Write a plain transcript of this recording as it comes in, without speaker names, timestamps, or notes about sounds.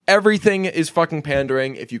everything is fucking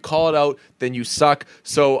pandering. If you call it out, then you suck.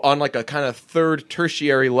 So on like a kind of third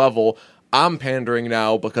tertiary level, I'm pandering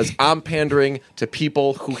now because I'm pandering to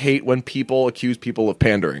people who hate when people accuse people of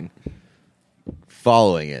pandering.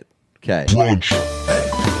 Following it. Okay. Brunch.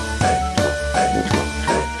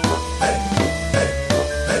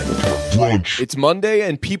 Brunch. It's Monday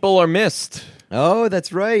and people are missed. Oh,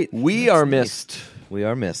 that's right. We are missed We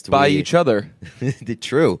are missed. by each other.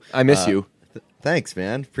 True. I miss you. Thanks,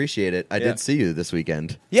 man. Appreciate it. I Yeah. did see you this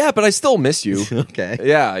weekend. Yeah, but I still miss you. Okay.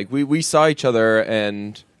 Yeah, like we saw each other,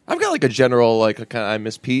 and I've got like a general like a kind of I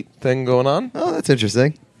miss Pete thing going on. Oh, that's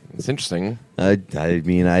interesting. It's interesting. I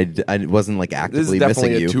mean, I wasn't like This actively is definitely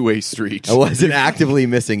missing a you. two-way street. I wasn't actively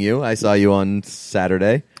missing you. I saw you on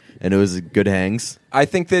Saturday, and it was good hangs. I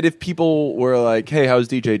think that if people were like, "Hey, how's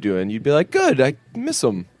DJ doing?" You'd be like, "Good. I miss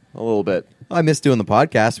him a little bit." I missed doing the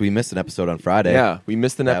podcast. We missed an episode on Friday. Yeah, we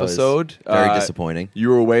missed an That was episode. very disappointing. You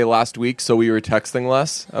were away last week, so we were texting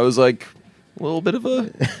less. I was like, a little bit of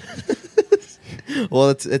a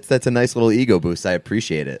Well, that's a nice little ego boost. I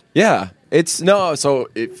appreciate it. yeah. It's no. So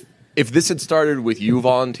if this had started with you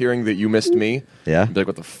volunteering that you missed me, Yeah. I'd be like,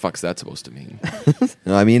 what the fuck's that supposed to mean?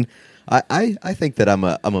 No, I mean, I think that I'm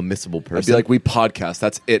a missable person. I'd be like, we podcast.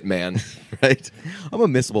 That's it, man. right? I'm a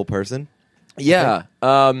missable person. Yeah.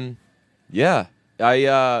 Yeah.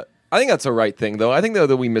 I think that's a right thing, though. I think though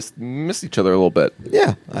that we miss each other a little bit.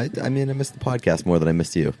 Yeah. I mean, I missed the podcast more than I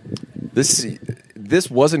missed you. This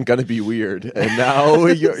wasn't going to be weird, and now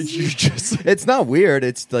you just It's not weird.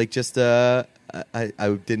 It's like just I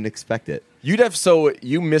didn't expect it.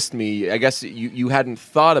 you missed me. I guess you hadn't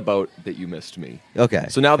thought about that you missed me. Okay.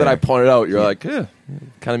 So now that fair. I pointed out, you're like, kind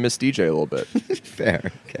of missed DJ a little bit.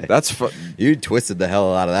 fair. Okay. That's fun. You twisted the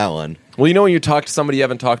hell out of that one. Well, you know when you talk to somebody you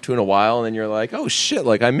haven't talked to in a while, and then you're like, oh shit,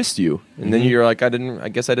 like I missed you, and then you're like, I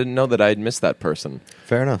guess I didn't know that I'd missed that person.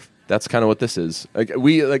 Fair enough. That's kind of what this is. Like,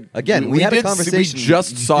 we had a conversation. We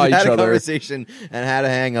just saw we each had a other. conversation and had a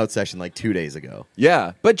hangout session like 2 days ago.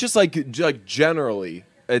 Yeah, but just like generally,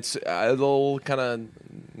 it's a little kind of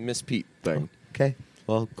Miss Pete thing. Okay.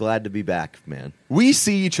 Well, glad to be back, man. We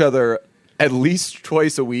see each other at least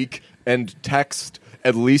twice a week and text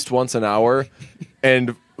at least once an hour.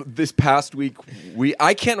 And this past week,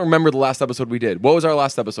 I can't remember the last episode we did. What was our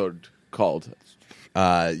last episode called?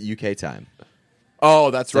 UK time.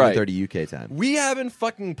 Oh, that's right. 7:30 UK time. We haven't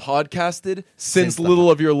fucking podcasted since the-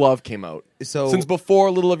 Little of Your Love came out. So- since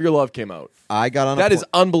before Little of Your Love came out. I got on. That is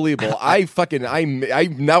unbelievable. I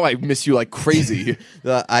now I miss you like crazy.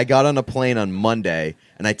 I got on a plane on Monday,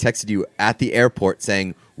 and I texted you at the airport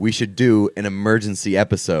saying we should do an emergency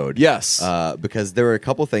episode. Yes. Because there were a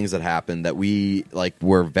couple things that happened that we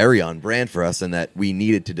were very on brand for us, and that we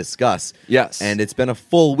needed to discuss. Yes. And it's been a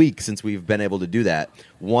full week since we've been able to do that.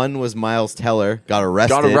 One was Miles Teller got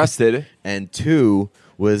arrested. And two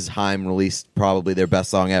was Haim released probably their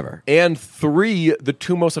best song ever. And 3, the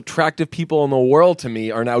 2 most attractive people in the world to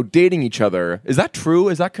me are now dating each other. Is that true?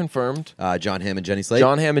 Is that confirmed? John Hamm and Jenny Slate.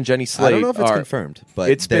 John Hamm and Jenny Slate. I don't know if it's are- confirmed,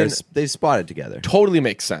 but it's been they've spotted together. totally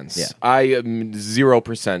makes sense. Yeah. I am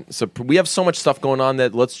 0%. So we have so much stuff going on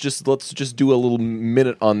that let's just do a little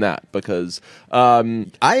minute on that because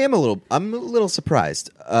I'm a little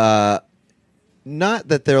surprised. Not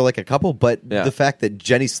that they're like a couple, but Yeah. the fact that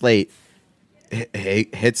Jenny Slate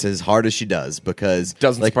hits as hard as she does because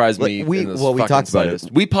doesn't surprise me. We in the talked about slightest.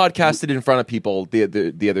 it. We podcasted in front of people the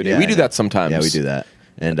other day. Yeah, we do yeah. that sometimes. Yeah, we do that,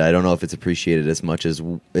 and I don't know if it's appreciated as much as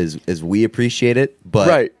we appreciate it. But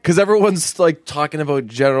Right, because everyone's like talking about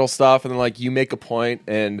general stuff, and then like you make a point,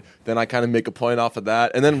 and then I kind of make a point off of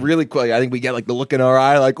that, and then really quick, I think we get like the look in our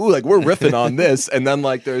eye, like ooh, like we're riffing on this, and then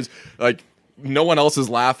like there's like no one else is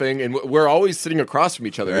laughing, and we're always sitting across from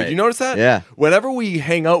each other. Right. Did you notice that? Yeah. Whenever we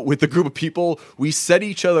hang out with a group of people, we set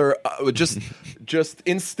each other just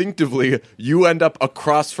instinctively. You end up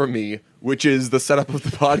across from me, which is the setup of the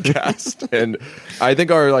podcast, and I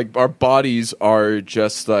think our bodies are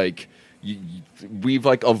just like. We've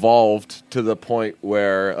like evolved to the point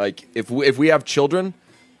where like if we have children,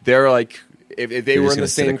 they're like if they They're were just in the gonna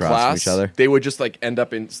sit same across from class, each other? they would just like end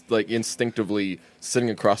up instinctively sitting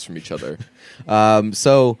across from each other.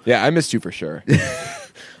 So Yeah, I missed you for sure.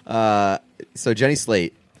 so Jenny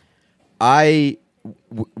Slate, when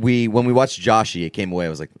we watched Joshy, it came away. I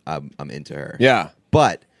was like, I'm into her. Yeah,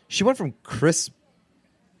 But she went from Chris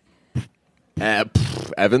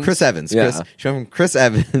Evans. Chris Evans. Yeah, She went from Chris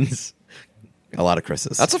Evans. A lot of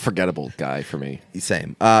Chris's. that's a forgettable guy for me.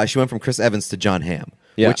 Same. She went from Chris Evans to John Hamm,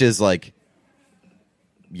 Yeah. which is like,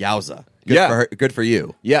 yowza. Good Yeah. for her. Good for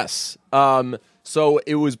you. Yes. So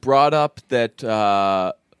it was brought up that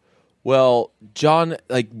Well, John,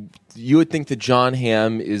 like, you would think that John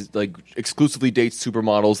Hamm is, like, exclusively dates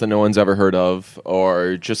supermodels that no one's ever heard of,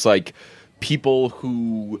 or just, like, people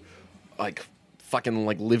who, like, fucking,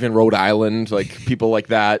 like, live in Rhode Island, like, people like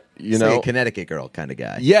that, you know? Like a Connecticut girl kind of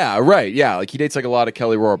guy. Yeah, right, yeah. Like, he dates, like, a lot of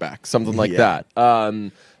Kelly Rohrbach, something like that.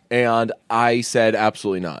 And I said,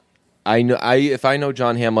 absolutely not. If I know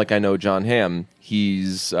John Hamm like I know John Hamm,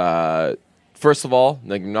 he's, first of all,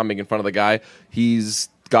 like, I'm not making fun of the guy, he's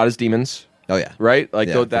got his demons. Oh yeah, right. Like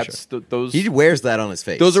yeah, that's sure. Those. He wears that on his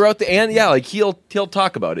face. Those are out there, and yeah, like he'll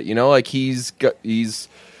talk about it. You know, like he's got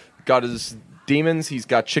his demons. He's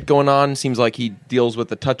got shit going on. Seems like he deals with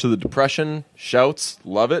the touch of the depression. Shouts,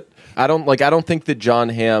 love it. I don't think that John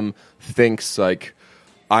Hamm thinks like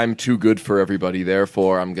I'm too good for everybody.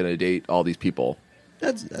 Therefore, I'm gonna date all these people.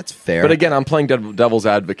 That's fair. But again, I'm playing devil's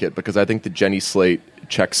advocate because I think that Jenny Slate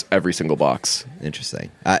checks every single box. Interesting.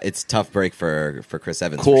 It's a tough break for Chris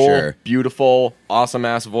Evans. Cool, for sure. Beautiful, awesome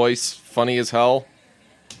ass voice, funny as hell.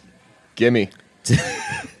 Gimme.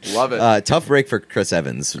 Love it. Tough break for Chris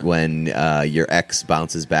Evans when your ex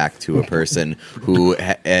bounces back to a person who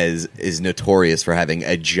is notorious for having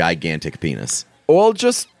a gigantic penis. Well,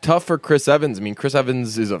 just tough for Chris Evans. I mean, Chris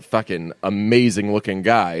Evans is a fucking amazing looking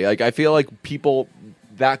guy. Like, I feel like people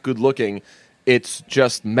that good looking, it's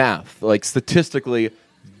just math. Like, statistically,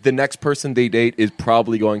 the next person they date is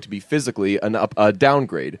probably going to be physically a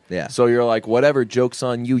downgrade. Yeah. So you're like, whatever, joke's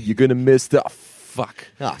on you. You're going to miss the... fuck.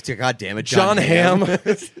 Oh, God damn it. John Hamm.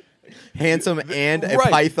 Handsome and a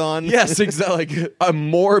python. Yes, exactly. Like a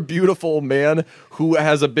more beautiful man who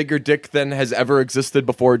has a bigger dick than has ever existed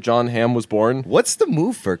before John Hamm was born. What's the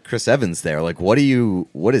move for Chris Evans there? Like, what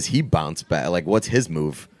does he bounce back? Like, what's his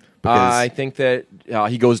move? Because I think that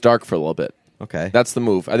he goes dark for a little bit. Okay, that's the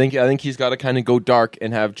move. I think he's got to kind of go dark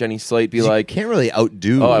and have Jenny Slate be like, can't really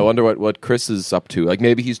outdo. Oh, I wonder what Chris is up to. Like,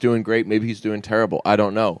 maybe he's doing great, maybe he's doing terrible. I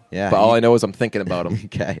don't know. Yeah, but all I know is I'm thinking about him.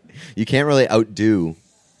 Okay, you can't really outdo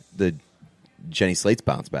the Jenny Slate's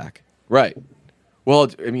bounce back. Right.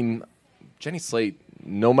 Well, I mean, Jenny Slate,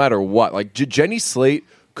 no matter what, like Jenny Slate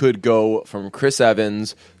could go from Chris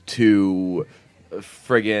Evans to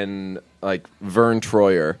friggin' like Vern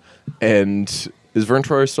Troyer. And is Vern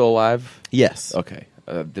Troyer still alive? Yes. Okay.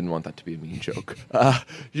 Didn't want that to be a mean joke.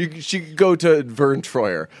 She could go to Vern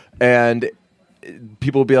Troyer and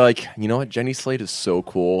people will be like, you know what, Jenny Slate is so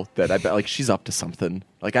cool that I bet like she's up to something.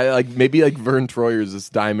 Like maybe Vern Troyer is this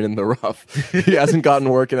diamond in the rough. He hasn't gotten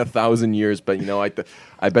work in 1,000 years, but you know, I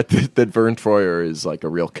bet that Vern Troyer is like a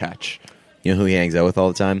real catch. You know who he hangs out with all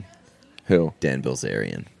the time? Who? Dan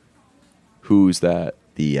Bilzerian. Who's that?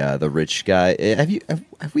 The rich guy.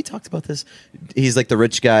 Have we talked about this? He's like the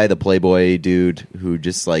rich guy, the playboy dude who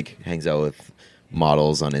just like hangs out with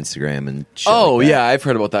models on Instagram and shit. Oh, like that. yeah, I've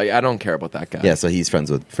heard about that. I don't care about that guy. Yeah, so he's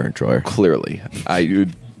friends with Vern Troyer. Clearly. I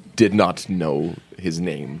did not know his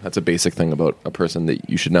name. That's a basic thing about a person that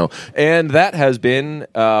you should know. And that has been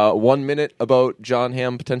 1 minute about John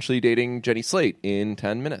Hamm potentially dating Jenny Slate in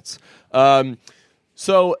 10 minutes.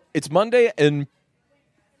 So it's Monday, and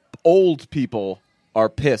old people are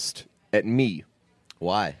pissed at me.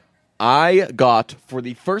 Why? I got, for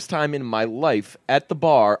the first time in my life, at the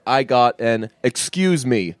bar, I got an "excuse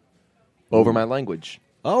me" over my language.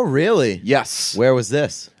 Oh, really? Yes. Where was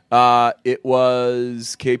this? It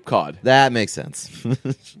was Cape Cod. That makes sense.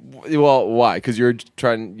 Well, why? Because you're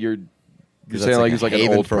saying like he's like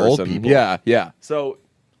an old person. Old people. Yeah. So,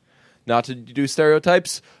 not to do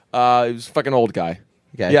stereotypes, he was a fucking old guy.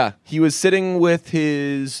 Okay. Yeah, he was sitting with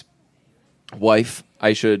his wife,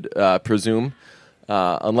 I should presume.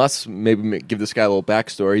 Unless maybe give this guy a little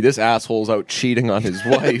backstory. This asshole's out cheating on his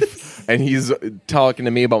wife, and he's talking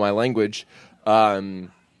to me about my language. All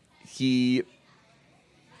he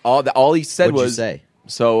said What'd was, you say?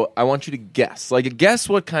 So I want you to guess. Like, guess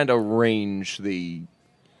what kind of range the...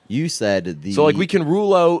 You said the... So, like, we can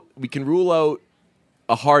rule out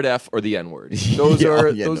a hard F or the N-word. Those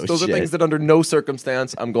are things that under no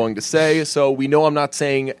circumstance I'm going to say, so we know I'm not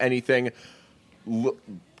saying anything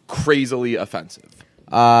crazily offensive.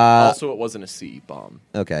 Also, it wasn't a C-bomb.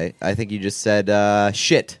 Okay, I think you just said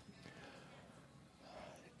shit.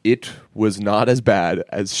 It was not as bad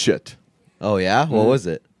as shit. Oh, yeah? What was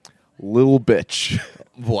it? Little bitch.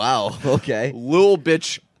 Wow, okay. Little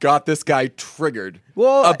bitch got this guy triggered.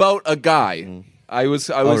 Well, about a guy. I was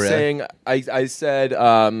really? saying, I said,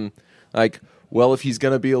 like, well, if he's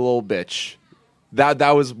going to be a little bitch.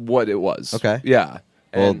 That was what it was. Okay. Yeah.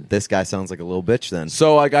 Well, And this guy sounds like a little bitch then.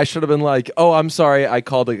 so, like, I should have been like, oh, I'm sorry, I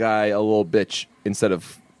called a guy a little bitch instead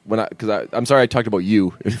of I'm sorry I talked about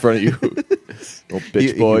you in front of you, little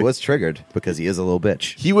bitch boy. He was triggered because he is a little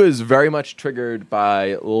bitch. He was very much triggered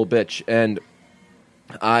by little bitch, and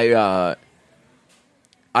I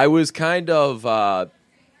was kind of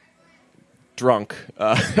drunk.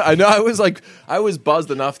 I know I was buzzed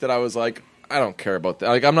enough that I was like, I don't care about that.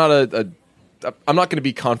 Like I'm not I'm not going to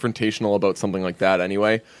be confrontational about something like that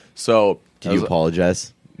anyway. So did you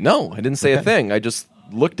apologize? No, I didn't say a thing. I just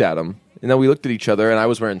looked at him. And then we looked at each other, and I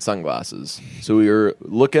was wearing sunglasses. So we were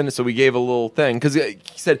looking, so we gave a little thing. Because he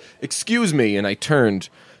said, excuse me, and I turned.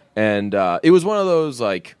 And it was one of those,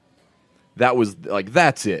 like, that was, like,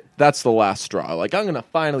 that's it. That's the last straw. Like, I'm going to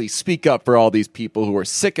finally speak up for all these people who are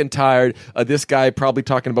sick and tired of this guy probably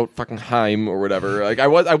talking about fucking Haim or whatever. Like, I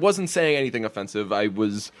wasn't saying anything offensive. I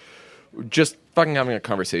was just fucking having a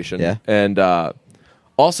conversation. Yeah. And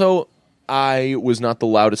also, I was not the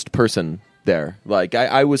loudest person there. Like,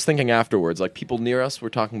 I was thinking afterwards, like, people near us were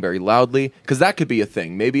talking very loudly, because that could be a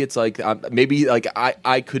thing. Maybe it's like,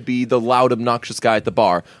 I could be the loud, obnoxious guy at the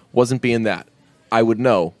bar. Wasn't being that. I would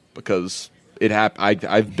know, because it happened.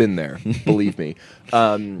 I've been there, believe me.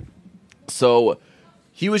 So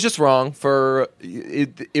he was just wrong for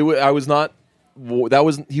it. He was not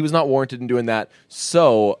warranted in doing that.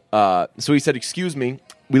 So he said, excuse me.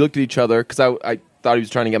 We looked at each other, because I thought he was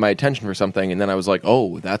trying to get my attention for something, and then I was like,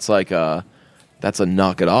 oh, that's a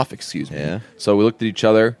knock it off, excuse me. Yeah. So we looked at each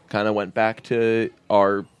other, kind of went back to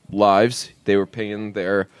our lives. They were paying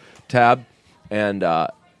their tab, and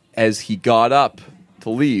as he got up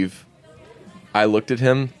to leave, I looked at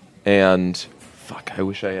him, and fuck, I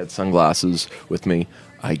wish I had sunglasses with me.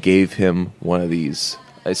 I gave him one of these.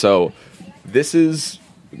 So this is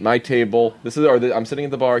my table. I'm sitting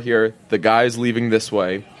at the bar here. The guy's leaving this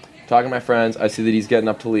way. Talking to my friends, I see that he's getting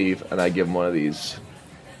up to leave, and I give him one of these.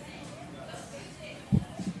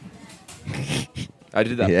 I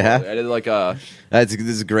did that. Yeah? I did like a... This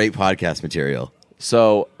is great podcast material.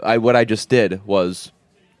 So what I just did was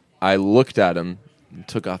I looked at him and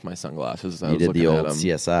took off my sunglasses. You did the old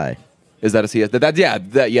CSI. Is that a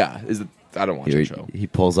CSI? Yeah. I don't watch the show. He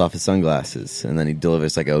pulls off his sunglasses, and then he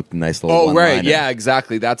delivers like a nice little Oh, right. one-liner. Yeah,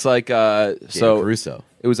 exactly. That's like... so Caruso.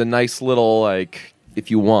 It was a nice little, like... If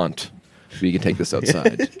you want, we can take this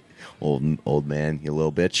outside. old man, you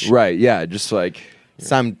little bitch. Right, yeah, just like... It's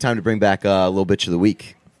time to bring back a little bitch of the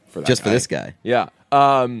week. For this guy. Yeah.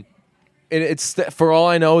 And it's... For all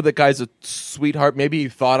I know, that guy's a sweetheart. Maybe he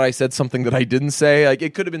thought I said something that I didn't say. Like,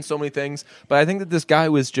 it could have been so many things. But I think that this guy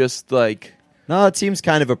was just, like... No, it seems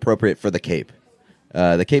kind of appropriate for the Cape.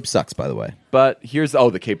 The Cape sucks, by the way. But here's... Oh,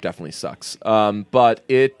 the Cape definitely sucks. But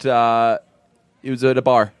it was at a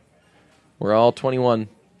bar. We're all 21.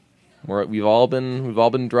 We've all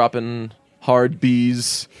been dropping hard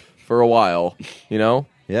B's for a while, you know?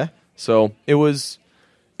 Yeah. So it was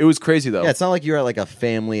crazy though. Yeah, it's not like you're at like a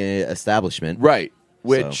family establishment. Right.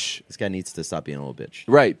 Which so this guy needs to stop being a little bitch.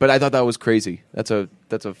 Right, but I thought that was crazy. That's a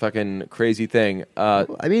fucking crazy thing. I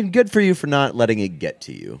mean, good for you for not letting it get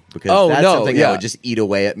to you, because that's something that would just eat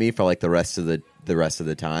away at me for like the rest of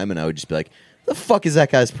the time, and I would just be like, the fuck is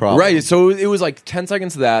that guy's problem? Right, so it was like 10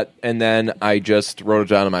 seconds of that, and then I just wrote it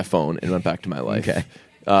down on my phone and went back to my life. Okay.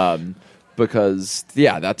 Because,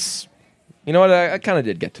 yeah, that's... You know what? I kind of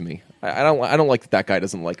did get to me. I don't like that guy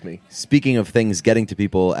doesn't like me. Speaking of things getting to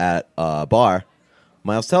people at a bar,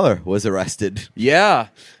 Miles Teller was arrested. Yeah.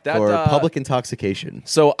 For public intoxication.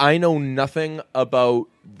 So I know nothing about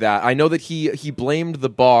that. I know that he blamed the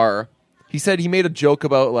bar. He said he made a joke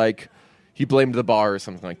about, like, he blamed the bar or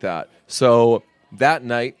something like that. So that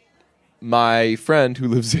night, my friend who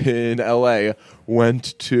lives in L.A.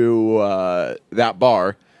 went to that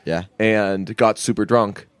bar and got super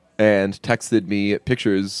drunk and texted me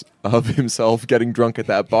pictures of himself getting drunk at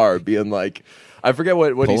that bar, being like, I forget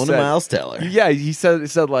what he said. Pulling a Miles Teller. Yeah, he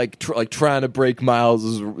said like trying to break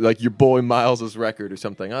Miles's, like your boy Miles's record or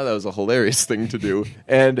something. Oh, that was a hilarious thing to do.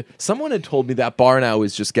 And someone had told me that bar now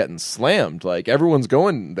is just getting slammed. Like everyone's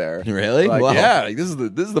going there. Really? Like, wow. Yeah. Like, this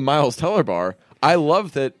is the Miles Teller bar. I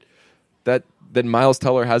love that Miles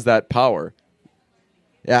Teller has that power.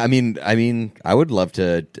 Yeah, I mean, I would love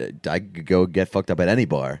to. I could go get fucked up at any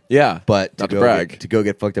bar. Yeah, but not to brag. To go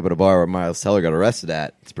get fucked up at a bar where Miles Teller got arrested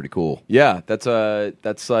at, it's pretty cool. Yeah, that's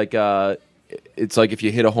like it's like if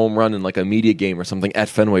you hit a home run in like a media game or something at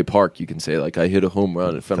Fenway Park, you can say like I hit a home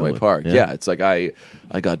run at Fenway Park. Yeah, it's like I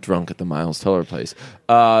got drunk at the Miles Teller place.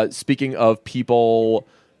 Speaking of people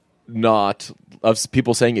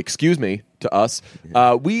saying excuse me to us,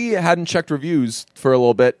 we hadn't checked reviews for a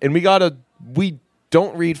little bit, and we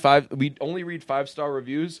only read 5-star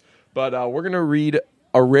reviews, but we're going to read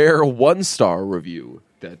a rare 1-star review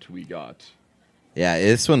that we got. Yeah,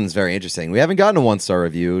 this one's very interesting. We haven't gotten a 1-star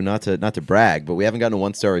review, not to brag, but we haven't gotten a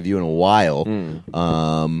 1-star review in a while.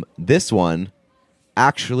 This one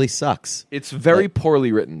actually sucks. It's very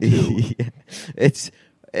poorly written, too. It's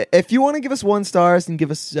if you want to give us 1 stars and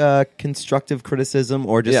give us constructive criticism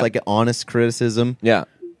or just like an honest criticism,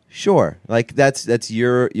 sure. Like that's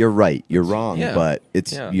you're right. You're wrong, but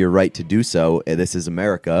it's your right to do so. This is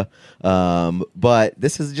America. But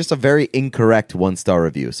this is just a very incorrect 1-star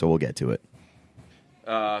review, so we'll get to it.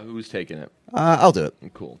 Who's taking it? I'll do it.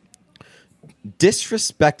 Cool.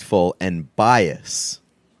 Disrespectful and bias.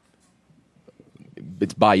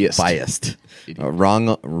 It's biased. Biased.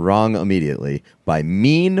 Wrong immediately. By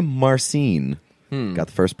Mean Marcine. Got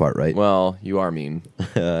the first part right. Well, you are mean.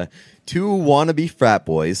 2 wannabe frat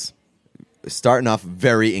boys. Starting off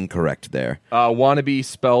very incorrect there. Wannabe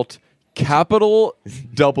spelt capital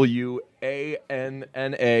WANNA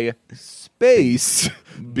space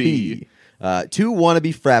B. 2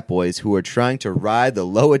 wannabe frat boys who are trying to ride the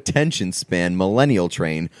low attention span millennial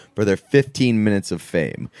train for their 15 minutes of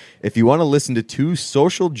fame. If you want to listen to 2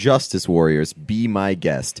 social justice warriors, be my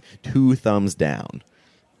guest. 2 thumbs down.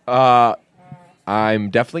 I'm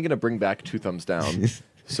definitely going to bring back 2 thumbs down.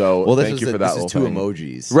 So thank you for that. This is 2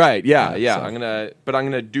 emojis. Right, yeah. So. I'm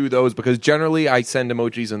gonna do those because generally I send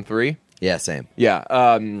emojis in 3. Yeah, same. Yeah.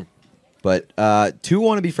 But 2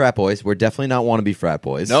 wannabe frat boys. We're definitely not wannabe frat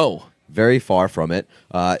boys. No. Very far from it.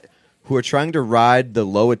 Who are trying to ride the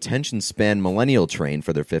low attention span millennial train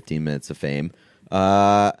for their 15 minutes of fame.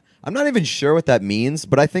 I'm not even sure what that means,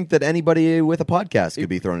 but I think that anybody with a podcast could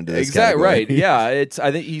be thrown into this category. Right. Yeah.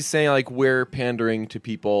 I think he's saying like we're pandering to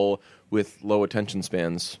people with low attention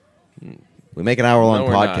spans. We make an hour-long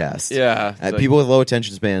podcast. Yeah. People with low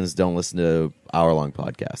attention spans don't listen to hour-long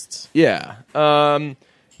podcasts. Yeah.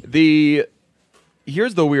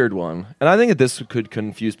 Here's the weird one, and I think that this could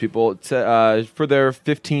confuse people. For their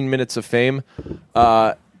 15 minutes of fame,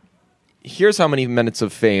 here's how many minutes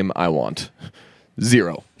of fame I want.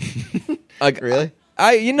 0. Like, really?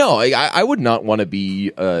 I would not want to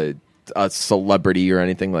be a celebrity or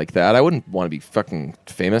anything like that. I wouldn't want to be fucking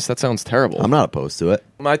famous. That sounds terrible. I'm not opposed to it.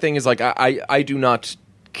 My thing is like I do not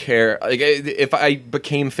care. Like if I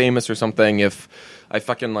became famous or something, if I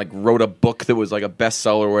fucking like wrote a book that was like a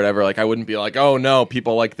bestseller or whatever, like I wouldn't be like, oh no,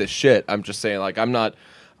 people like this shit. I'm just saying like I'm not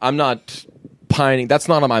pining. That's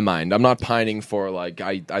not on my mind. I'm not pining for like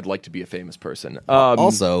I'd like to be a famous person.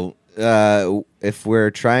 Also, if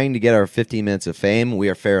we're trying to get our 15 minutes of fame, we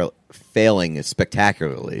are failing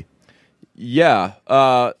spectacularly. Yeah.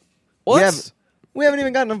 We haven't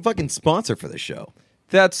even gotten a fucking sponsor for the show.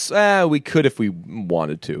 That's we could if we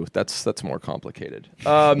wanted to. That's more complicated.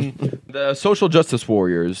 The social justice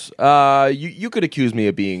warriors. You could accuse me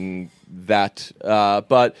of being that,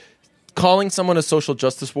 but calling someone a social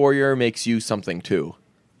justice warrior makes you something too.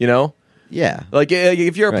 You know? Yeah. Like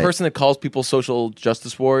if you're a person that calls people social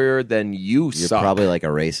justice warrior, then you're suck. Probably like a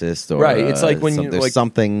racist or right. It's like when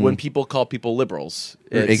something when people call people liberals.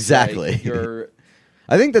 Exactly. Like you're.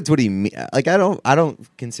 I think that's what he means. Like I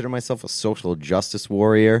don't consider myself a social justice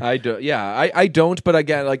warrior. I do. Yeah, I don't. But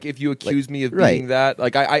again, like if you accuse me of being that,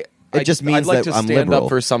 like it just means I'd like that to I'm stand liberal. up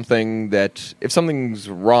for something that if something's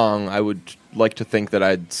wrong, I would like to think that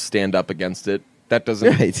I'd stand up against it. That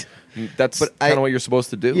doesn't. Right. That's kind of what you're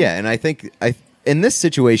supposed to do. Yeah, and I think in this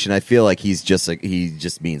situation, I feel like he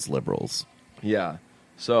just means liberals. Yeah.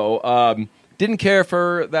 So didn't care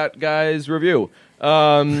for that guy's review.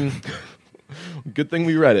 Good thing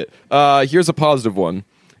we read it. Here's a positive one.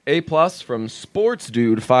 A+ from Sports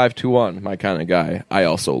Dude 521, my kind of guy. I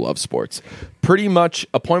also love sports. Pretty much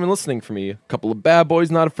appointment listening for me. A couple of bad boys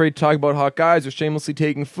not afraid to talk about hot guys or shamelessly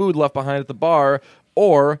taking food left behind at the bar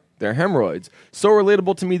or their hemorrhoids. So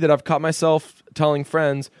relatable to me that I've caught myself telling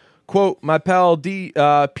friends, quote, my pal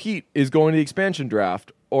Pete is going to the expansion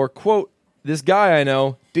draft, or quote, this guy I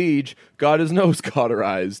know, Deej, got his nose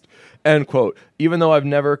cauterized, end quote, even though I've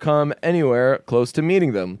never come anywhere close to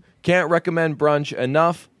meeting them. Can't recommend brunch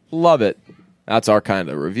enough. Love it. That's our kind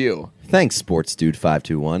of review. Thanks, Sports Dude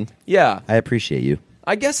 521. Yeah. I appreciate you.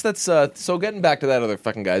 I guess that's, so getting back to that other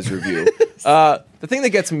fucking guy's review, the thing that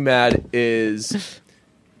gets me mad is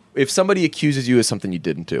if somebody accuses you of something you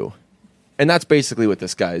didn't do. And that's basically what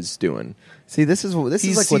this guy's doing. See, this is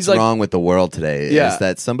what's wrong with the world today. Is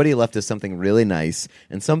that somebody left us something really nice,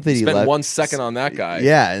 and somebody spent 1 second on that guy.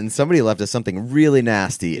 Yeah, and somebody left us something really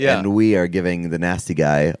nasty, and we are giving the nasty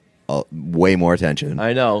guy way more attention.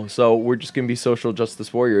 I know. So we're just going to be social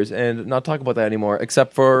justice warriors and not talk about that anymore,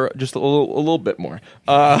 except for just a little bit more.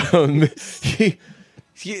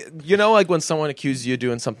 You know, like when someone accuses you of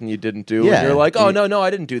doing something you didn't do, Yeah. and you're like, oh, no, I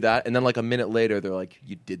didn't do that. And then like a minute later, they're like,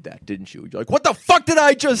 you did that, didn't you? You're like, what the fuck did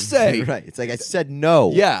I just say? Right. It's like I said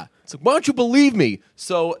no. Yeah. It's like, why don't you believe me?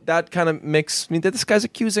 So that kind of makes me that this guy's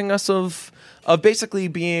accusing us of basically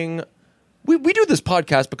being... We do this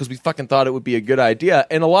podcast because we fucking thought it would be a good idea,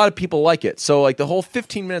 and a lot of people like it. So like the whole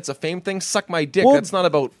 15 minutes of fame thing, suck my dick. Well, That's not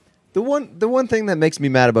about... The one thing that makes me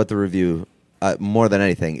mad about the review more than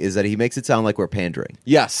anything is that he makes it sound like we're pandering.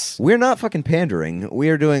 Yes. We're not fucking pandering. We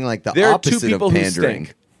are doing like the There are opposite two people of who pandering.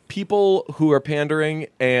 stink. People who are pandering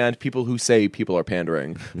and people who say people are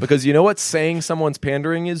pandering. Because you know what saying someone's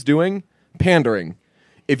pandering is doing? Pandering.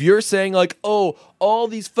 If you're saying like, oh, all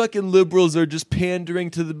these fucking liberals are just pandering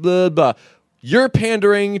to the blah, blah, you're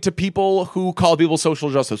pandering to people who call people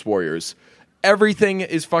social justice warriors. Everything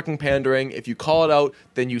is fucking pandering. If you call it out,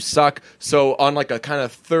 then you suck. So on like a kind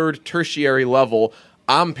of third tertiary level,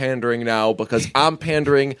 I'm pandering now because I'm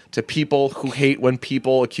pandering to people who hate when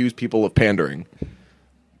people accuse people of pandering.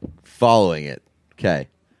 Following it. Okay.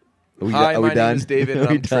 Hi, are we my done? name is David, and Are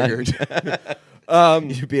we I'm done?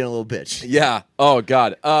 triggered. You're being a little bitch. Yeah. Oh,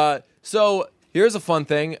 God. So here's a fun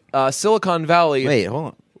thing. Silicon Valley. Wait, hold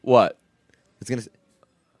on. What? It's gonna.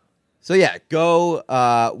 So yeah,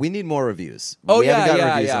 go. We need more reviews. Oh, we haven't yeah.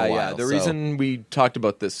 gotten reviews in a while, The so- reason we talked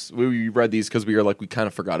about this, we read these because we were like, we kind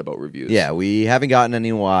of forgot about reviews. Yeah, we haven't gotten any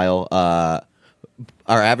in a while.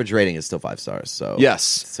 Our average rating is still 5 stars. So Yes.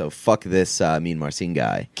 So fuck this Mean Marcin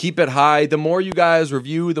guy. Keep it high. The more you guys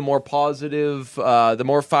review, the more positive, the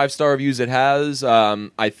more 5-star reviews it has.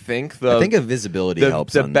 I think a visibility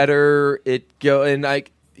helps. The better it go. And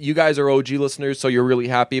like, you guys are OG listeners, so you're really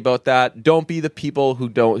happy about that. Don't be the people who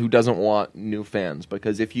doesn't want new fans,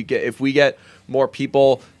 because if we get more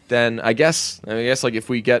people, then I guess like if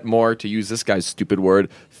we get more, to use this guy's stupid word,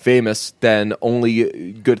 famous, then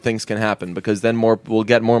only good things can happen, because then we'll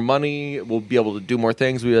get more money, we'll be able to do more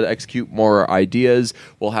things, we'll execute more ideas,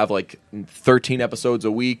 we'll have like 13 episodes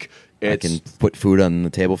a week. I can put food on the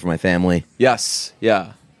table for my family. Yes,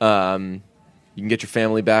 yeah. You can get your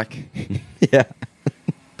family back. Yeah.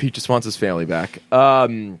 Pete just wants his family back.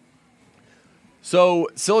 So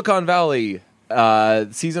Silicon Valley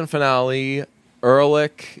season finale.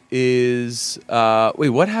 Ehrlich is wait.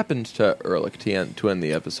 What happened to Ehrlich to end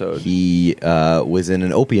the episode? He was in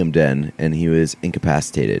an opium den and he was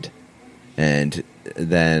incapacitated, and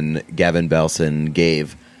then Gavin Belson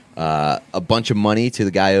gave a bunch of money to the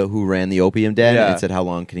guy who ran the opium den and said, "How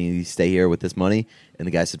long can he stay here with this money?" And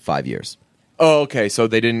the guy said 5 years. Oh, okay. So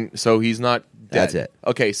they didn't. So he's not dead. That's it.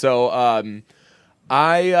 Okay. So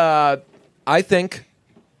I think.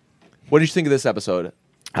 What did you think of this episode?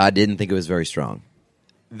 I didn't think it was very strong.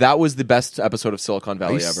 That was the best episode of Silicon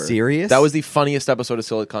Valley Are you ever. serious? That was the funniest episode of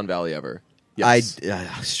Silicon Valley ever. Yes. I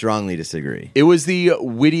strongly disagree. It was the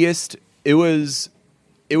wittiest. It was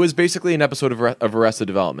basically an episode of Arrested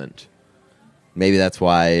Development. Maybe that's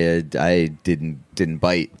why I didn't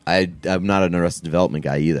bite. I'm not an Arrested Development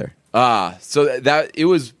guy either. So that it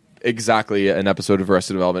was exactly an episode of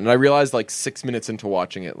Arrested Development, and I realized like 6 minutes into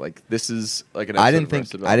watching it, like this is like an episode of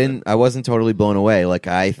Arrested Development. I wasn't totally blown away. Like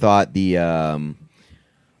I thought the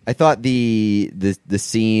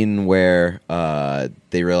scene where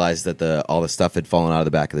they realized that all the stuff had fallen out of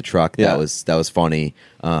the back of the truck, that was funny.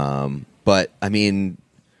 But I mean,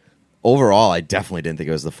 overall, I definitely didn't think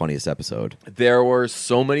it was the funniest episode. There were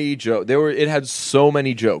so many jokes. It had so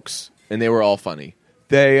many jokes, and they were all funny.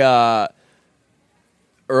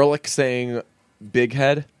 Ehrlich saying "big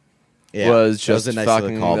head" was just a nice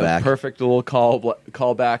fucking little callback. Perfect little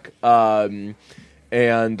callback.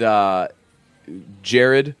 And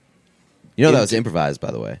Jared, that was improvised,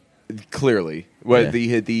 by the way. Clearly,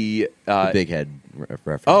 the big head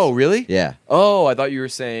reference. Oh, really? Yeah. Oh, I thought you were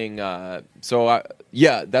saying. That's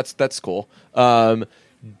cool.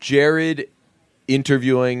 Jared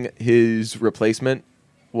interviewing his replacement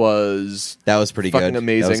was pretty fucking good.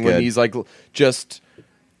 Amazing when he's like just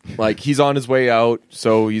like he's on his way out,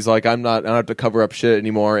 so he's like I don't have to cover up shit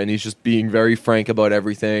anymore, and he's just being very frank about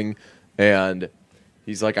everything, and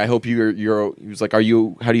he's like I hope he was like how do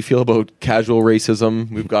you feel about casual racism?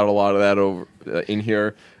 We've got a lot of that over in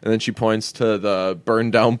here. And then she points to the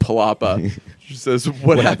burned down palapa. She says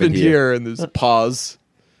what happened here? And there's a pause.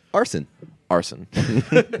 Arson.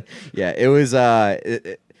 Yeah, it was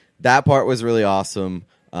that part was really awesome.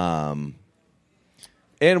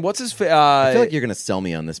 And what's his? I feel like you're gonna sell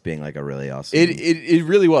me on this being like a really awesome. It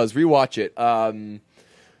really was. Rewatch it.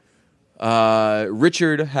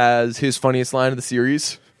 Richard has his funniest line of the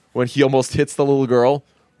series when he almost hits the little girl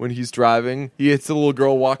when he's driving. He hits the little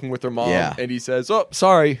girl walking with her mom, and he says, "Oh,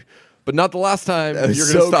 sorry, but not the last time you're going to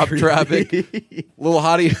so stop creepy. traffic. Little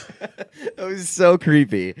hottie. It was so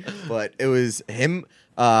creepy, but it was him.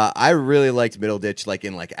 I really liked Middleditch, like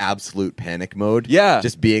in like absolute panic mode. Yeah,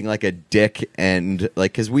 just being like a dick and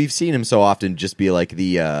like because we've seen him so often just be like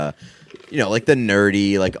the. Like the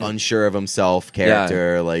nerdy, like unsure of himself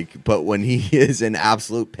character, like, but when he is in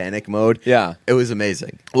absolute panic mode, it was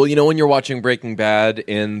amazing. Well, when you're watching Breaking Bad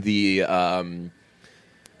in the,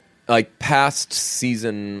 like past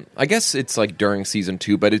season, I guess it's like during season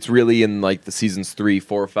 2, but it's really in like the seasons 3,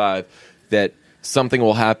 4, 5 that something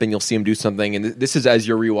will happen. You'll see him do something. And this is as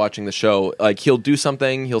you're rewatching the show, like he'll do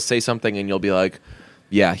something, he'll say something and you'll be like,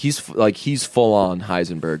 yeah, he's full on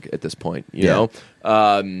Heisenberg at this point, you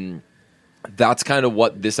know? That's kind of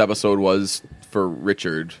what this episode was for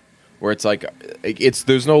Richard, where it's like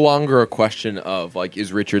there's no longer a question of like,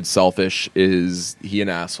 is Richard selfish? Is he an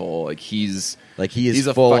asshole? Like he is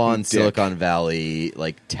a full on Silicon Valley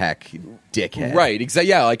like tech dickhead, right? Exactly.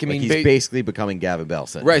 Yeah, like I mean, he's basically becoming Gavin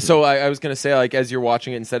Belson, right? So I was gonna say, like, as you're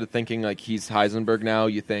watching it, instead of thinking like he's Heisenberg now,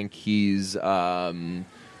 you think he's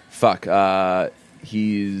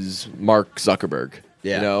he's Mark Zuckerberg.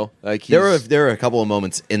 Yeah, like there were a couple of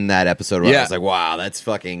moments in that episode where I was like, "Wow, that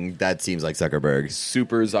seems like Zuckerberg,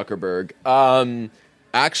 super Zuckerberg."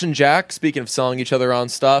 Action Jack. Speaking of selling each other on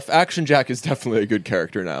stuff, Action Jack is definitely a good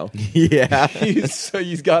character now. Yeah,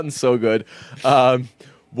 he's gotten so good.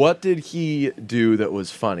 What did he do that was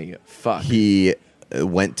funny? Fuck, he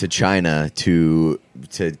went to China to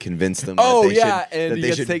convince them. And he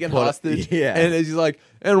gets taken hostage. Yeah, and he's like,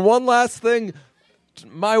 and one last thing,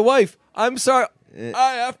 my wife. I'm sorry.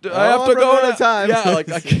 I have to go now. Time. Yeah,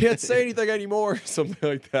 like I can't say anything anymore. Something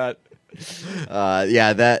like that.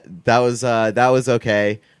 That was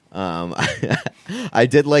okay. I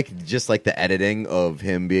did like just like the editing of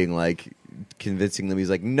him being like convincing them. He's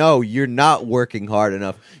like, "No, you're not working hard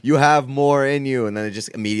enough. You have more in you." And then it just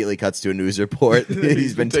immediately cuts to a news report.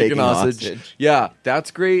 He's been taken hostage. Yeah,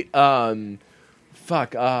 that's great.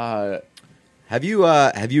 Fuck. Have you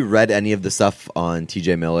read any of the stuff on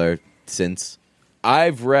TJ Miller since?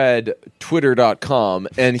 I've read Twitter.com,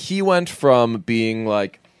 and he went from being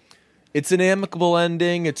like, it's an amicable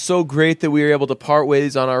ending, it's so great that we were able to part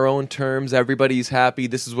ways on our own terms, everybody's happy,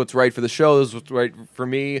 this is what's right for the show, this is what's right for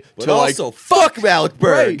me, but to also like, fuck Malik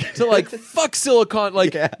Berg. Right, to like, fuck Silicon,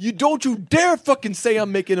 like, you don't you dare fucking say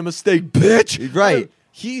I'm making a mistake, bitch! Right.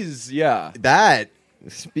 That...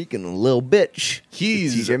 Speaking of little bitch,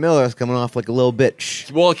 TJ Miller's coming off like a little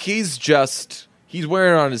bitch. Well, he's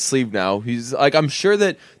wearing it on his sleeve now. He's like, I'm sure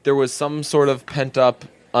that there was some sort of pent up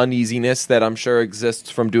uneasiness that I'm sure exists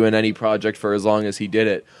from doing any project for as long as he did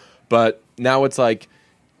it. But now it's like,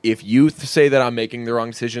 if you say that I'm making the wrong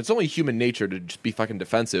decision, it's only human nature to just be fucking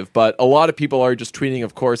defensive. But a lot of people are just tweeting,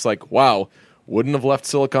 of course, like, wow, wouldn't have left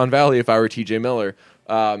Silicon Valley if I were TJ Miller.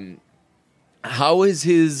 How has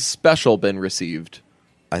his special been received?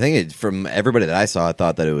 I think from everybody that I saw, I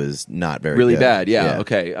thought that it was not very really good. Bad. Yeah.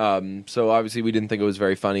 Okay. So obviously we didn't think it was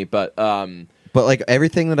very funny, but like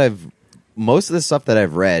everything that most of the stuff that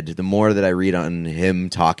I've read, the more that I read on him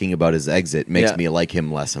talking about his exit makes me like him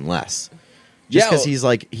less and less. Just because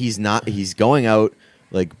he's going out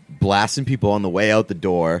like blasting people on the way out the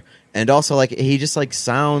door, and also like he just like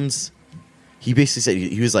sounds. He basically said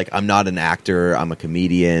he was like, "I'm not an actor, I'm a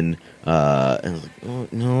comedian," and I was like, "Oh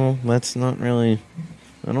no, that's not really."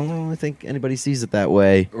 I don't really think anybody sees it that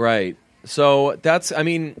way. Right. So that's, I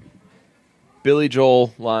mean, Billy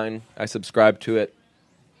Joel line, I subscribe to it.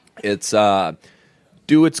 It's,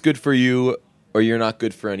 do what's good for you or you're not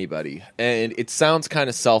good for anybody. And it sounds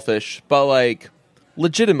kind of selfish, but like,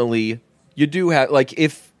 legitimately, you do have, like,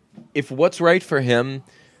 if what's right for him,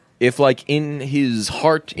 if like in his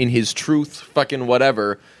heart, in his truth, fucking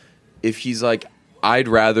whatever, if he's like, I'd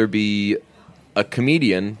rather be a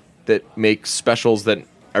comedian that makes specials that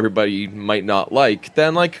everybody might not like,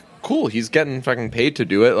 then like, cool, he's getting fucking paid to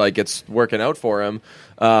do it, like it's working out for him.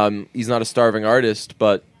 He's not a starving artist,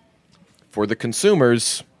 but for the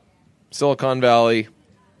consumers, Silicon Valley,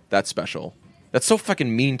 that's special. That's so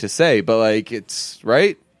fucking mean to say, but like, it's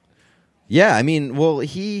right. Yeah, I mean, well,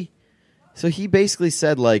 he basically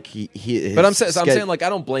said like but I'm saying like I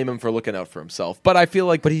don't blame him for looking out for himself, but I feel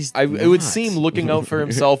like it would seem looking out for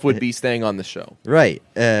himself would be staying on the show, right?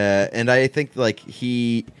 And I think like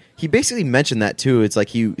he basically mentioned that too. It's like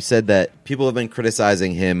he said that people have been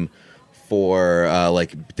criticizing him for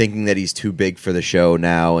like thinking that he's too big for the show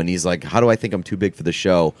now, and he's like, how do I think I'm too big for the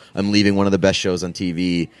show? I'm leaving one of the best shows on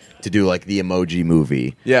TV to do like the Emoji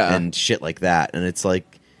Movie, and shit like that. And it's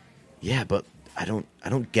like, yeah, but I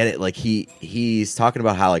don't get it. Like he's talking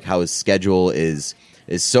about how his schedule is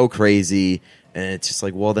so crazy, And it's just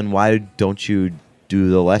like, well, then why don't you do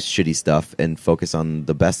the less shitty stuff and focus on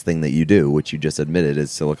the best thing that you do, which you just admitted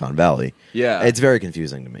is Silicon Valley? Yeah. It's very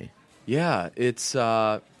confusing to me. Yeah, it's...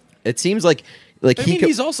 It seems like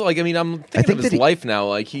he's also like, I'm thinking of his life now.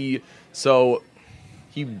 Like he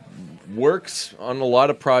works on a lot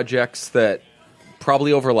of projects that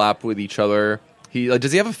probably overlap with each other.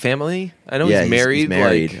 Does he have a family? I know he's married. He's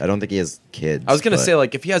married. I don't think he has kids. I was gonna say,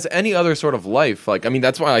 like, if he has any other sort of life, like,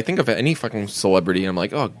 that's why I think of any fucking celebrity, and I'm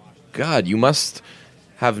like, oh god, you must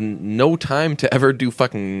have no time to ever do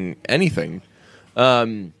fucking anything.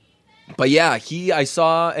 But yeah, I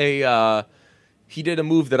saw he did a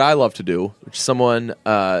move that I love to do, which someone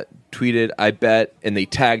tweeted, I bet, and they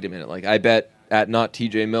tagged him in it. Like, I bet at not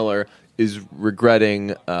TJ Miller is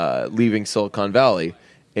regretting leaving Silicon Valley.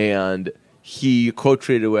 And he quote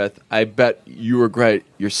tweeted with, I bet you regret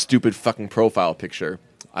your stupid fucking profile picture.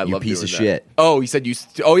 I love piece of that. shit. Oh, he said you.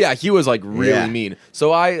 Oh, yeah, he was like really mean.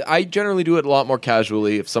 So I generally do it a lot more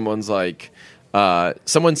casually. If someone's like,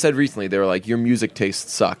 someone said recently, they were like, your music taste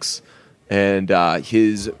sucks. And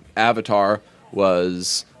his avatar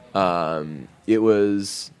was it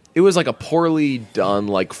was like a poorly done,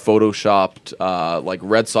 like photoshopped like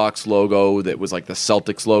Red Sox logo that was like the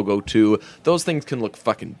Celtics logo too. Those things can look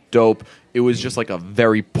fucking dope. It was just like a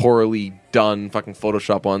very poorly done fucking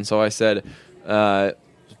Photoshop one. So I said, so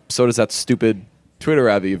does that stupid Twitter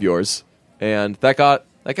Abby of yours. And that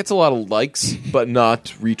gets a lot of likes, but not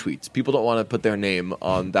retweets. People don't want to put their name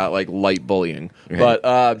on that like light bullying. Right.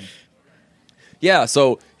 But yeah,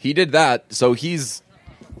 so he did that. So he's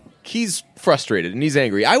frustrated and he's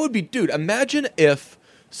angry. I would be, dude, imagine if,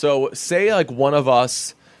 so say like one of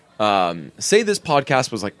us, say this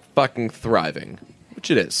podcast was like fucking thriving, which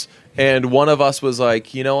it is. And one of us was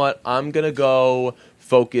like, you know what, I'm going to go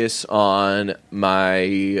focus on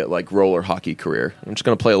my like roller hockey career. I'm just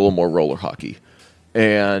going to play a little more roller hockey.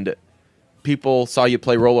 And people saw you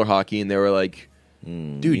play roller hockey and they were like,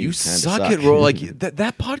 dude, you suck at roll. Like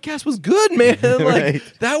that podcast was good, man. Like right.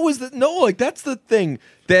 That was that's the thing.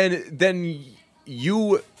 Then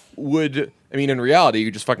you would. In reality,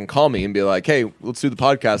 you just fucking call me and be like, "Hey, let's do the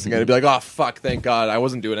podcast again." And be like, "Oh fuck, thank God, I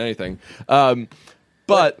wasn't doing anything."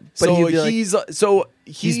 But so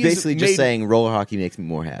he's basically just saying roller hockey makes me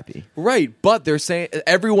more happy, right? But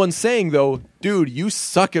everyone's saying though, dude, you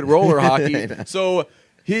suck at roller hockey. So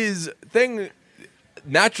his thing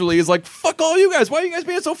naturally is like, fuck all you guys. Why are you guys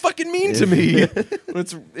being so fucking mean to me?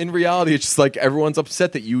 It's in reality, it's just like everyone's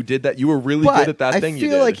upset that you did that. You were really good at that thing you did.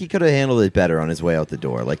 I feel like he could have handled it better on his way out the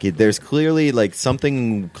door. Like there's clearly like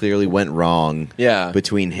something clearly went wrong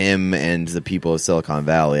between him and the people of Silicon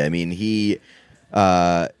Valley.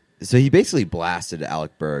 So he basically blasted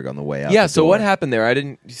Alec Berg on the way out. Yeah, so what happened there? I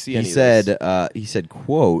didn't see any of this. He said,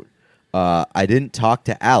 quote, I didn't talk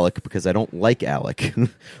to Alec because I don't like Alec,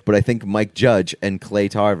 but I think Mike Judge and Clay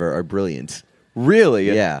Tarver are brilliant.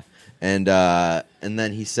 Really? Yeah. And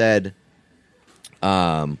then he said,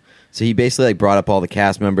 so he basically like brought up all the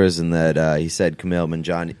cast members and that he said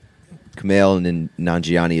Kumail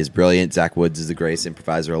Nanjiani is brilliant. Zach Woods is the greatest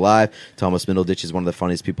improviser alive. Thomas Middleditch is one of the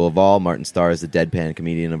funniest people of all. Martin Starr is the deadpan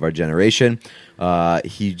comedian of our generation.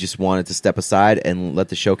 He just wanted to step aside and let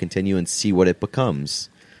the show continue and see what it becomes.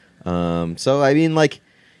 He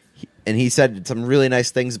said some really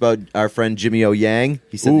nice things about our friend Jimmy O Yang.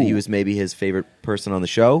 He said that he was maybe his favorite person on the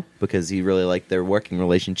show because he really liked their working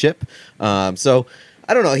relationship. So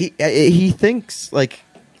I don't know. He thinks like,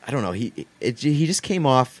 I don't know. He just came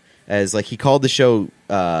off as like he called the show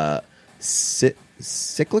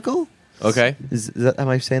cyclical. Okay, am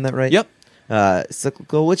I saying that right? Yep.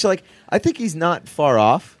 Cyclical, which like I think he's not far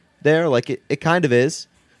off there. Like it kind of is.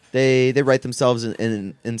 They write themselves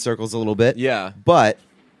in circles a little bit. Yeah. But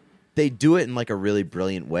they do it in like a really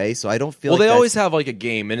brilliant way. So I don't feel they always have like a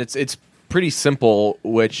game, and it's pretty simple,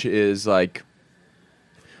 which is like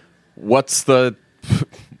what's the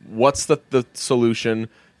solution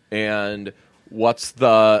and what's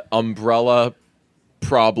the umbrella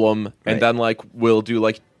problem, right. And then like we'll do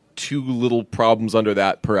like two little problems under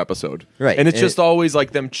that per episode. Right. And it's just always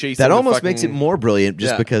like them chasing. That almost makes it more brilliant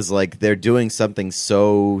just because like they're doing something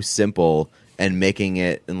so simple and making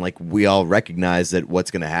it, and like we all recognize that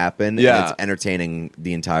what's going to happen. Yeah. And it's entertaining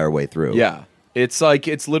the entire way through. Yeah. It's like,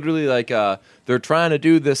 it's literally like they're trying to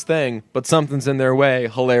do this thing, but something's in their way.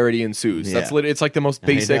 Hilarity ensues. Yeah. It's like the most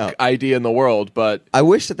basic idea in the world. But I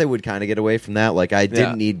wish that they would kind of get away from that. Like I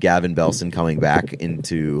didn't need Gavin Belson coming back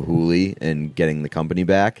into Hooli and getting the company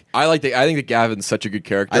back. I think that Gavin's such a good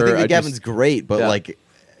character. I think that Gavin's great, but like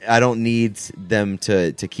I don't need them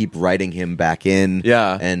to keep writing him back in.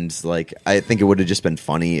 Yeah. And like I think it would have just been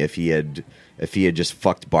funny if he had if he had just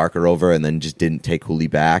fucked Barker over and then just didn't take Hooli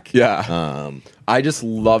back. Yeah. I just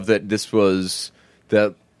love that this was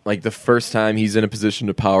the first time he's in a position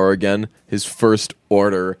of power again. His first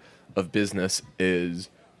order of business is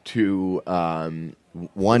to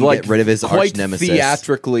get rid of his arch nemesis.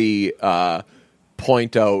 Theatrically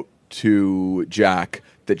point out to Jack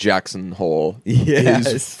that Jackson Hole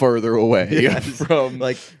is further away from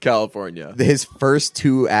California. His first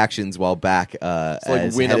 2 actions while back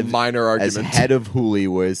as win a minor argument. As head of Hooli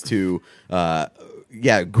was to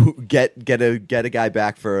get a guy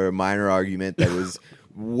back for a minor argument that was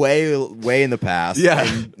way in the past. Yeah.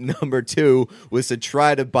 And number 2 was to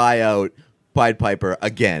try to buy out Pied Piper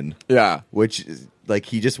again. Yeah. Which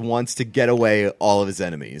he just wants to get away all of his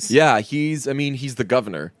enemies. Yeah, he's the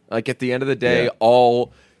governor. Like, at the end of the day,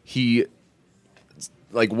 what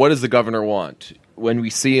does the governor want? When we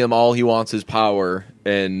see him, all he wants is power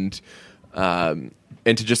and to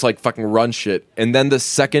just fucking run shit. And then the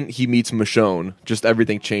second he meets Michonne, just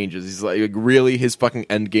everything changes. He's really, his fucking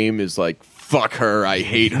end game is fuck her, I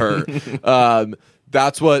hate her.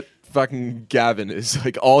 That's what fucking Gavin is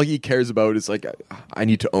all he cares about is I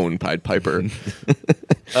need to own Pied Piper.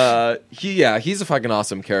 He's a fucking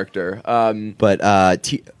awesome character. But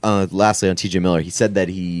lastly on TJ Miller, he said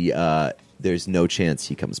that there's no chance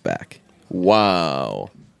he comes back. Wow.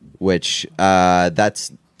 Which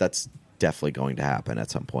that's definitely going to happen at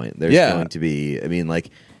some point. There's going to be,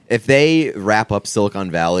 if they wrap up Silicon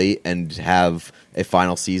Valley and have a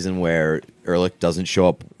final season where Ehrlich doesn't show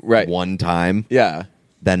up one time,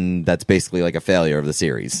 then that's basically a failure of the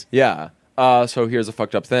series. Yeah. So here's a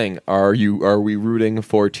fucked up thing. Are we rooting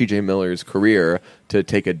for TJ Miller's career to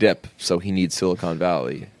take a dip so he needs Silicon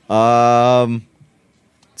Valley? Let's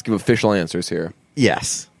give official answers here.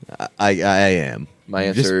 Yes. I am. My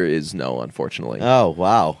answer is no, unfortunately. Oh,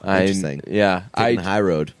 wow. Interesting. Yeah. Taking the high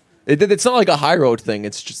road. It's not a high road thing.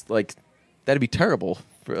 It's just that'd be terrible.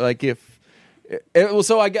 If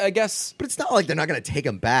so I guess, but it's not they're not going to take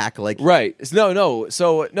him back. Right? No.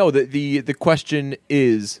 So no. The question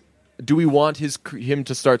is, do we want him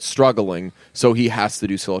to start struggling so he has to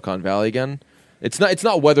do Silicon Valley again? It's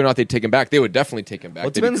not whether or not they'd take him back. They would definitely take him back.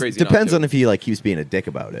 Well, it depends on if he keeps being a dick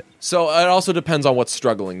about it. So it also depends on what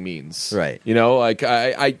struggling means. Right.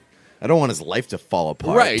 I don't want his life to fall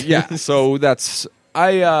apart. Right. Yeah. So that's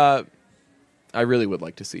I really would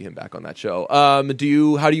like to see him back on that show. How do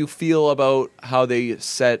you feel about how they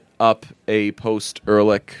set up a post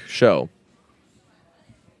Ehrlich show?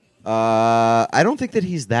 I don't think that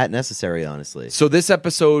he's that necessary, honestly. So this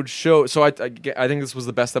episode I think this was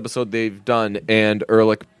the best episode they've done, and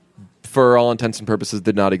Ehrlich, for all intents and purposes,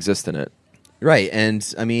 did not exist in it. Right, and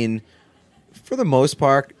for the most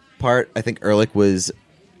part, I think Ehrlich was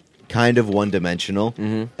kind of one-dimensional,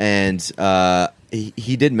 and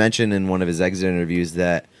he did mention in one of his exit interviews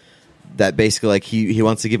that basically he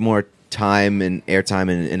wants to give more time and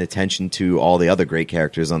airtime and attention to all the other great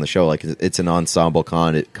characters on the show. It's an ensemble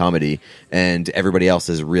comedy, and everybody else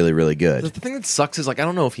is really, really good. The thing that sucks is I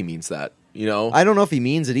don't know if he means that. I don't know if he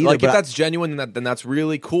means it either. If that's genuine, then that's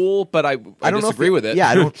really cool. But I don't disagree with it. Yeah,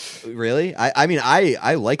 I don't really. I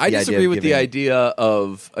like. The disagree with the idea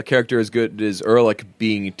of a character as good as Ehrlich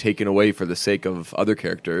being taken away for the sake of other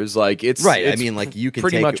characters. It's right. It's you can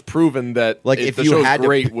pretty much proven that if the show's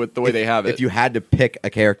great with the way they have it. If you had to pick a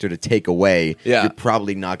character to take away, you're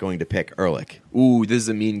probably not going to pick Ehrlich. Ooh, this is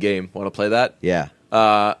a mean game. Want to play that? Yeah.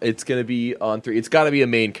 It's going to be on 3. It's got to be a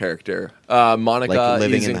main character. Monica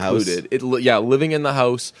living is in included. The house? Living in the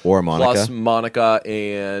house. Or Monica. Plus Monica,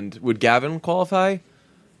 and would Gavin qualify?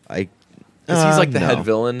 Because he's the head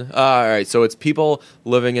villain. All right, so it's people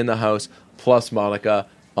living in the house plus Monica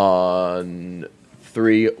on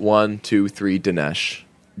 3. 1, 2, 3. Dinesh.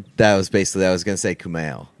 That was basically. I was going to say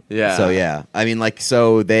Kumail. Yeah. So yeah,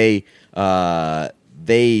 so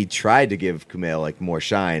they tried to give Kumail more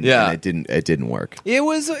shine, and it didn't work. It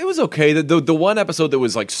was okay. The one episode that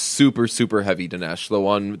was super super heavy Dinesh, the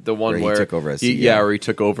one where he took over as CEO. Where he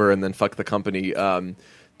took over and then fucked the company.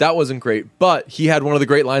 That wasn't great, but he had one of the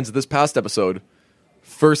great lines of this past episode.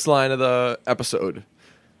 First line of the episode.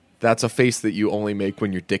 That's a face that you only make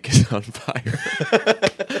when your dick is on fire.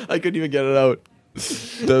 I couldn't even get it out.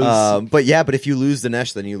 But if you lose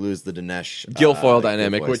Dinesh, then you lose the Dinesh Guilfoyle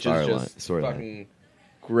dynamic, which is just fucking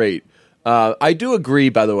great. I do agree,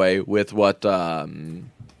 by the way, with what TJ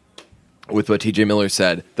Miller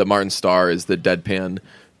said, that Martin Starr is the deadpan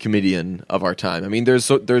comedian of our time. I mean, there's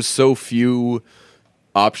so few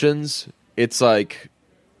options. It's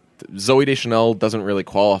Zooey Deschanel doesn't really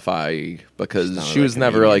qualify because she was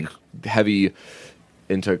never heavy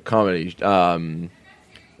into comedy.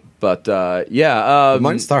 But yeah,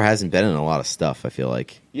 Martin Starr hasn't been in a lot of stuff, I feel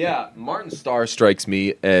like. Yeah, Martin Starr strikes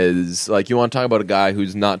me as like, you want to talk about a guy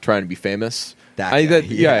who's not trying to be famous.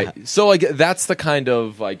 Yeah. So like that's the kind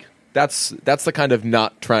of like that's the kind of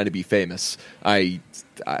not trying to be famous. I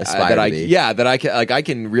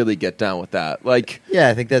can really get down with that. Like, yeah,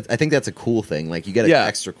 I think that's a cool thing. Like, you get an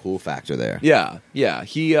extra cool factor there. Yeah.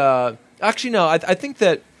 He actually no, I think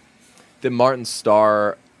that Martin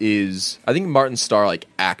Starr like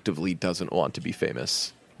actively doesn't want to be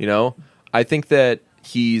famous. You know, I think that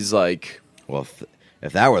he's like, well,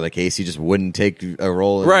 if that were the case, he just wouldn't take a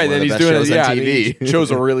role in right. one Then of the he's best doing shows it. on Yeah, TV. he chose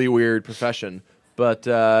a really weird profession. But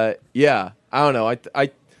yeah, I don't know.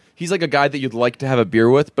 He's like a guy that you'd like to have a beer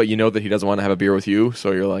with, but you know that he doesn't want to have a beer with you,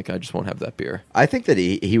 so you're like, I just won't have that beer. I think that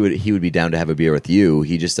he would be down to have a beer with you.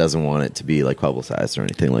 He just doesn't want it to be like publicized or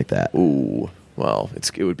anything like that. Ooh, well,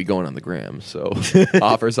 it would be going on the gram, so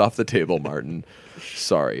offers off the table, Martin.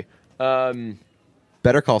 Sorry.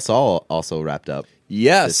 Better Call Saul also wrapped up.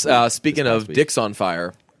 Yes. Speaking of dicks on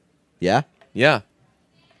fire. Yeah? Yeah.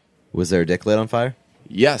 Was there a dick lit on fire?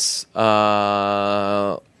 Yes.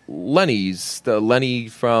 Lenny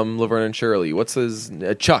from Laverne and Shirley. What's his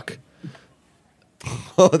Chuck?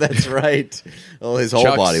 Oh, that's right. Oh, his whole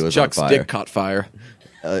body was Chuck's on fire. Dick caught fire.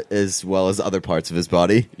 As well as other parts of his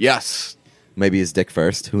body. Yes. Maybe his dick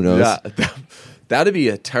first. Who knows? Yeah. That'd be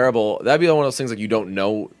one of those things like you don't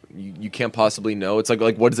know. You can't possibly know. It's like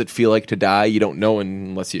what does it feel like to die? You don't know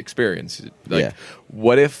unless you experience it. Like,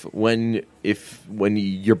 what if when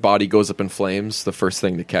your body goes up in flames, the first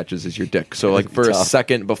thing that catches is your dick? So like for a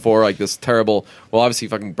second before like this terrible, well, obviously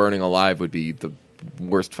fucking burning alive would be the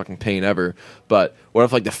worst fucking pain ever. But what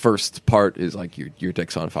if like the first part is like your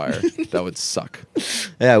dick's on fire? That would suck.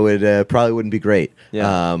 Yeah, it would probably wouldn't be great.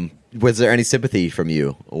 Yeah. Was there any sympathy from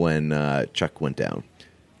you when Chuck went down?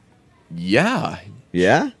 Yeah.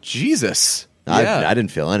 Yeah? Jesus. I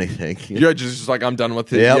didn't feel anything. You're just like, I'm done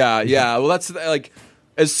with it. Yep. Yeah. Well, that's like,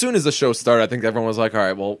 as soon as the show started, I think everyone was like, all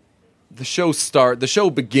right, well, the show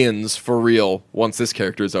begins for real once this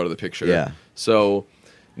character is out of the picture. Yeah. So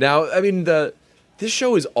now, I mean, this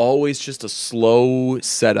show is always just a slow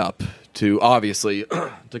setup to, obviously,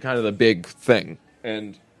 to kind of the big thing.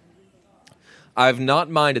 And I've not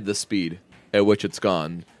minded the speed at which it's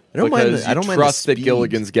gone. I don't mind that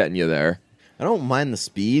Gilligan's getting you there. I don't mind the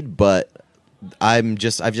speed, but I've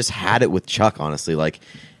just had it with Chuck, honestly. Like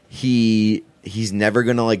he's never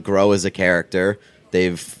gonna like grow as a character.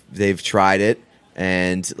 They've tried it,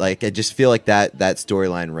 and like I just feel like that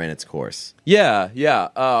storyline ran its course.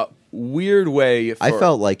 Yeah. Weird way. I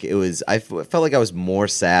felt like I was more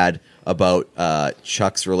sad about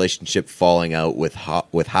Chuck's relationship falling out with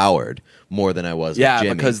Howard more than I was with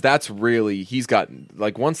Jimmy. Because that's really, he's got,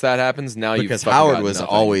 like, once that happens, now because Howard was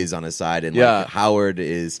always on his side, and like Howard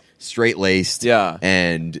is straight-laced,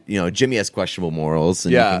 and Jimmy has questionable morals,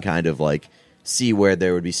 and you can kind of like see where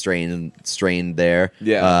there would be strain there.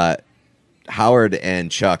 Howard and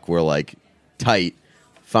Chuck were like tight,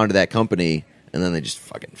 founded that company, and then they just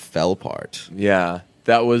fucking fell apart. Yeah,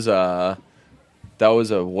 that was a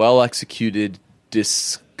well-executed,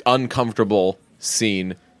 uncomfortable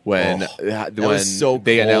scene when they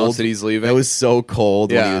announced that he's leaving. It was so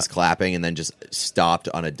cold when he was clapping and then just stopped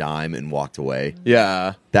on a dime and walked away.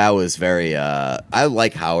 Yeah. That was very I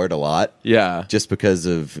like Howard a lot. Yeah. Just because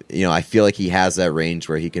of, I feel like he has that range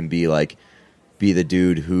where he can be the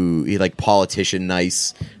dude who he like politician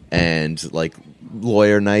nice and like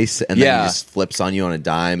lawyer nice, and then he just flips on you on a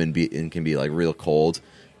dime and can be like real cold.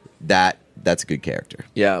 That's a good character.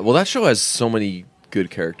 Yeah. Well, that show has so many good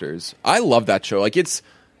characters. I love that show. Like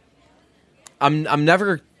I'm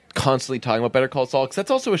never constantly talking about Better Call Saul, because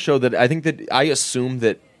that's also a show that I assume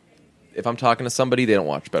that if I'm talking to somebody, they don't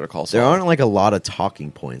watch Better Call Saul. There aren't like a lot of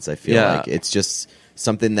talking points. I feel like it's just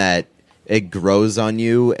something that it grows on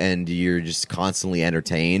you, and you're just constantly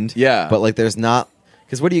entertained. Yeah, but like there's not,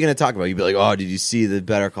 because what are you going to talk about? You'd be like, oh, did you see the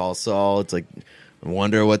Better Call Saul? It's like, I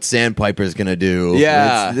wonder what Sandpiper's going to do.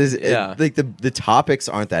 Yeah. Like the topics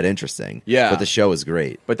aren't that interesting. Yeah. But the show is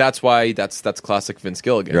great. But that's why that's classic Vince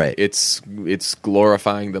Gilligan. Right. It's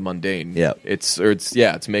glorifying the mundane. Yeah. It's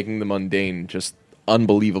making the mundane just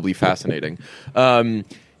unbelievably fascinating. I'm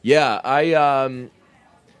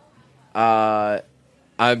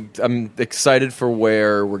excited for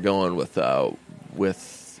where we're going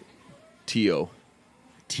with Tio.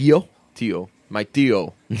 Tio. My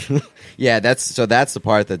Tio. Yeah, that's the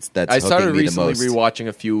part that's I started recently the most. rewatching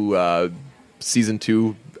a few season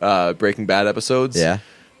 2 Breaking Bad episodes. Yeah.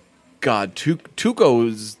 God,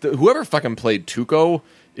 Tuco's whoever fucking played Tuco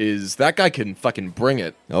that guy can fucking bring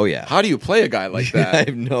it. Oh yeah. How do you play a guy like that? I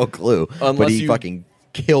have no clue. Unless but he you fucking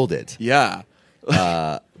killed it. Yeah.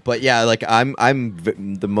 But yeah, like I'm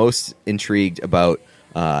the most intrigued about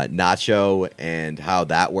Nacho and how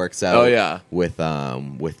that works out. Oh yeah, with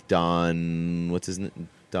Don, what's his name?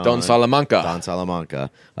 Don Salamanca. Don Salamanca.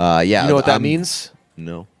 Yeah, you know what that means?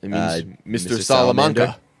 No, it means Mr.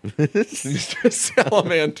 Salamanca. Mr.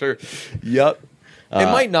 Salamander. Yep. It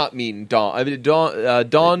might not mean Don. I mean,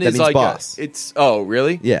 Don is like boss. It's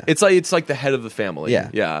really? Yeah. It's like the head of the family. Yeah.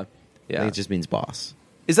 Yeah. I think it just means boss.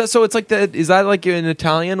 Is that so? It's like that. Is that like in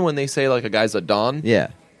Italian when they say like a guy's a Don?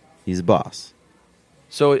 Yeah, he's a boss.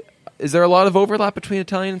 So, is there a lot of overlap between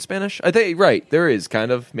Italian and Spanish? I think right there is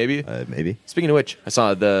kind of maybe. Maybe. Speaking of which, I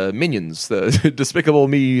saw the Minions, the Despicable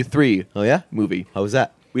Me 3. Oh yeah, movie. How was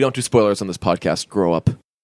that? We don't do spoilers on this podcast. Grow up.